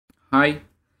Hi,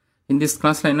 in this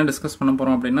class என்ன discuss பண்ண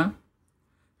போறோம் அப்படினா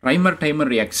Riemer Tiemann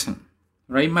reaction.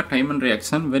 Riemer Tiemann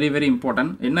reaction very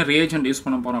important. என்ன reagent யூஸ்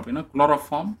பண்ண போறோம் அப்படினா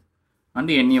chloroform and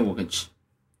NaOH.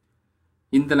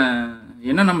 இதுல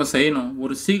என்ன நம்ம செய்யணும்,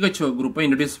 ஒரு CHO குரூப்பை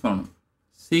இன்ட்ரோ듀ce பண்ணனும்.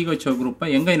 CHO குரூப்பை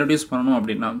எங்க இன்ட்ரோ듀ce பண்ணனும்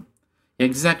அப்படினா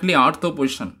exactly ortho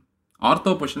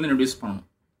positionல இன்ட்ரோ듀ce பண்ணனும்.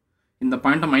 இந்த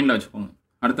பாயிண்ட மைண்ட்ல வச்சுக்கோங்க.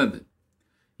 அடுத்து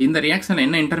இந்த ரியாக்ஷன்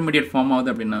என்ன இன்டர்மீடியேட் ஃபார்ம்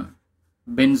ஆகுது அப்படினா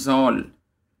benzol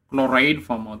chloride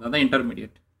form ஆகுது. அதான்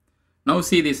intermediate. Now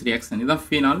see this reaction. இதான்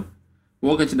phenol.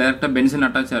 OH டைரக்டா பென்சீன்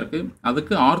அட்டாச் ஆயிருக்கு.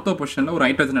 அதுக்கு ஆர்த்தோ பொசிஷன்ல ஒரு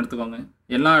ஹைட்ரஜன் எடுத்துக்கோங்க.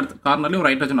 எல்லா கார்னர்லயும் ஒரு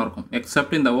ஹைட்ரஜன் இருக்கும்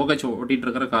எக்ஸெப்ட் இந்த OH ஒட்டிட்டு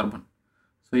இருக்கிற கார்பன்.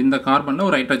 சோ இந்த கார்பன்ல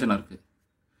ஒரு ஹைட்ரஜன் இருக்கு.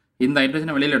 இந்த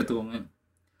ஹைட்ரஜனை வெளியில எடுத்துக்கோங்க.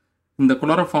 இந்த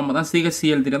குளோரோஃபார்ம் தான்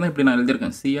CHCl3 தான் இப்படி நான்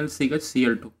எழுதியிருக்கேன்.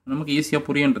 ClCHCl2 நமக்கு ஈஸியா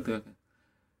புரியன்றதுக்காக.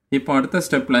 இப்போ அடுத்த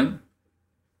ஸ்டெப்ல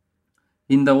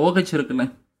இந்த OH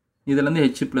இருக்குல்ல, இதுல இருந்து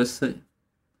H+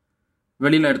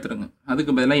 வெளியில எடுத்துருங்க.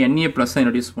 அதுக்கு பதிலா Na+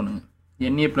 இன்ட்ரோ듀ce பண்ணுங்க.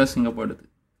 Na+ இங்க போடுது.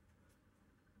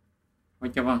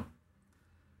 ஓகேவா?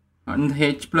 அந்த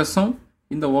H+ம்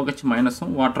இந்த OH-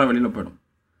 வாட்டரா வெளியில போய்டும்.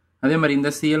 அதே மாதிரி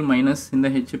இந்த Cl- இந்த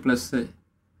H+,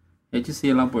 HCl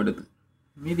எல்லாம் போய்டுது.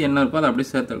 மீதி என்ன இருக்கோ அதை அப்படியே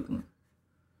சேர்த்து எழுதுங்க.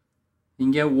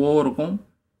 இங்க O இருக்கும்,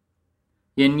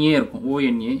 Na இருக்கும்,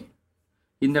 ONA.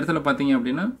 இந்த இடத்துல பாத்தீங்க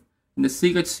அப்படின்னா இந்த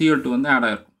CHCl2 வந்து ஆட்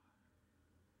ஆயிருக்கும்.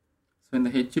 ஸோ இந்த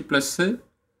H+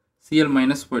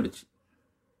 Cl- போயிடுச்சு.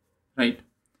 ரைட்.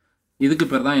 இதுக்கு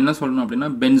பேர் தான் என்ன சொல்லணும்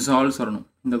அப்படின்னா பென்சால் சொல்லணும்.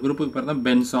 இந்த குரூப்புக்கு பேர் தான்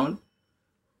பென்சால்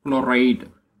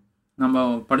குளோரைடு.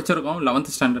 நம்ம படிச்சிருக்கோம் 11th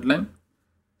ஸ்டாண்டர்ட்ல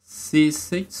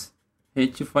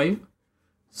C6H5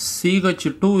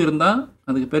 CH2 இருந்தால்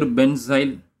அதுக்கு பேர்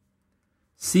பென்சைல்,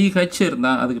 CH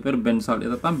இருந்தால் அதுக்கு பேர் பென்சால்.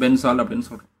 இதை தான் பென்சால் அப்படின்னு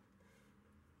சொல்கிறோம்.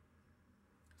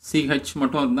 CH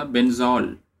மட்டும் இருந்தால்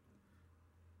பென்சால்,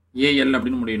 AL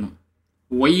அப்படின்னு முடியணும்.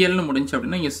 YLன்னு முடிஞ்சு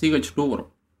அப்படின்னா இங்கே CH2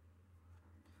 வரும்.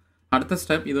 அடுத்த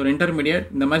ஸ்டெப், இது ஒரு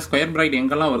இன்டர்மீடியேட். இந்த மாதிரி ஸ்கொயர் பிராக்கெட்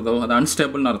எங்கெல்லாம் வருதோ அது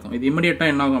அன்ஸ்டேபிள்னு அர்த்தம். இது இமீடியட்டாக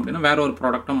என்ன ஆகும் அப்படின்னா வேற ஒரு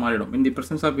ப்ராடக்டாக மாறிடும். இந்த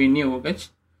பிரசன்ஸ் ஆஃப் NaOH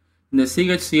இந்த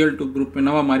CHCl2 குரூப்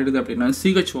என்னவா மாறிடுது அப்படின்னா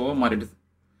CHOவா மாறிடுது.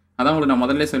 அதான் உங்களுக்கு நான்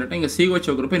முதல்ல சொல்லிட்டேன். இங்கே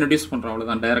CHO குரூப்பை இன்ட்ரோடியூஸ் பண்ணுறோம்,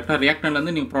 அவ்வளோதான். டைரெக்டாக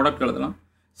ரியாக்டன்ட்லேருந்து நீங்கள் ப்ராடக்ட் எழுதலாம்.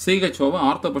 CHOவை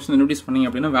ஆர்த்தோ பொசிஷன் இன்ட்ரோடியூஸ் பண்ணீங்க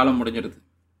அப்படின்னா வேலை முடிஞ்சிடுது.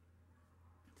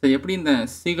 ஸோ எப்படி இந்த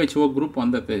CHO குரூப்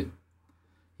வந்தது,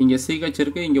 இங்கே CH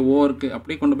இருக்குது, இங்கே O இருக்குது,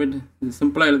 அப்படியே கொண்டு போயிட்டு இது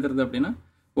சிம்பிளாக எழுதுறது அப்படின்னா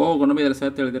ஓவை கொண்டு போய் இதில்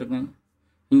சேர்த்து எழுதிருக்கேன்.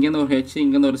 இங்கேருந்து ஒரு H,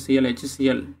 இங்கேருந்து ஒரு Cl,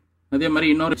 HCl, அதே மாதிரி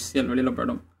இன்னொரு HCl வெளியில்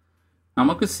போயிடும்.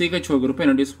 நமக்கு CHO குரூப்பை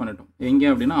இன்ட்ரோடியூஸ் பண்ணிட்டோம். எங்கே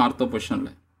அப்படின்னா ஆர்த்தோ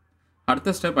பொசிஷனில்.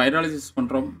 அடுத்த ஸ்டெப் ஹைட்ராலிசிஸ்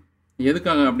பண்ணுறோம்.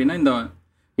 எதுக்காக அப்படின்னா இந்த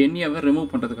NAவை ரிமூவ்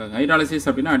பண்ணுறதுக்காக. ஹைட்ராலிசிஸ்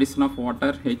அப்படின்னா addition of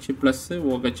water, H+,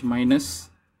 OH-,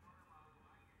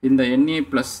 இந்த Na+,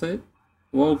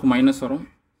 ஓவுக்கு மைனஸ் வரும்.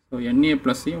 So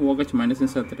Na+யும்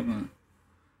OH- சேர்த்துடுங்க.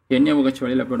 NaOH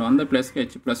வெளியில் போய்டும். அந்த பிளேஸ்க்கு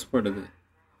H+ போய்டுது.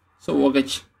 ஸோ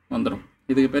OH வந்துடும்.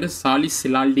 இதுக்கு பேர்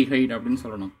salicylaldehyde அப்படின்னு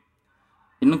சொல்லணும்.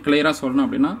 இன்னும் கிளியராக சொல்லணும்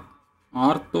அப்படின்னா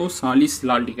ortho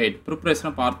salicylaldehyde.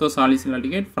 Preparation of ortho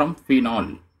salicylaldehyde from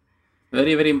phenol.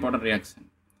 Very important reaction.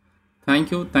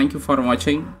 Thank you for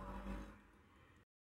watching.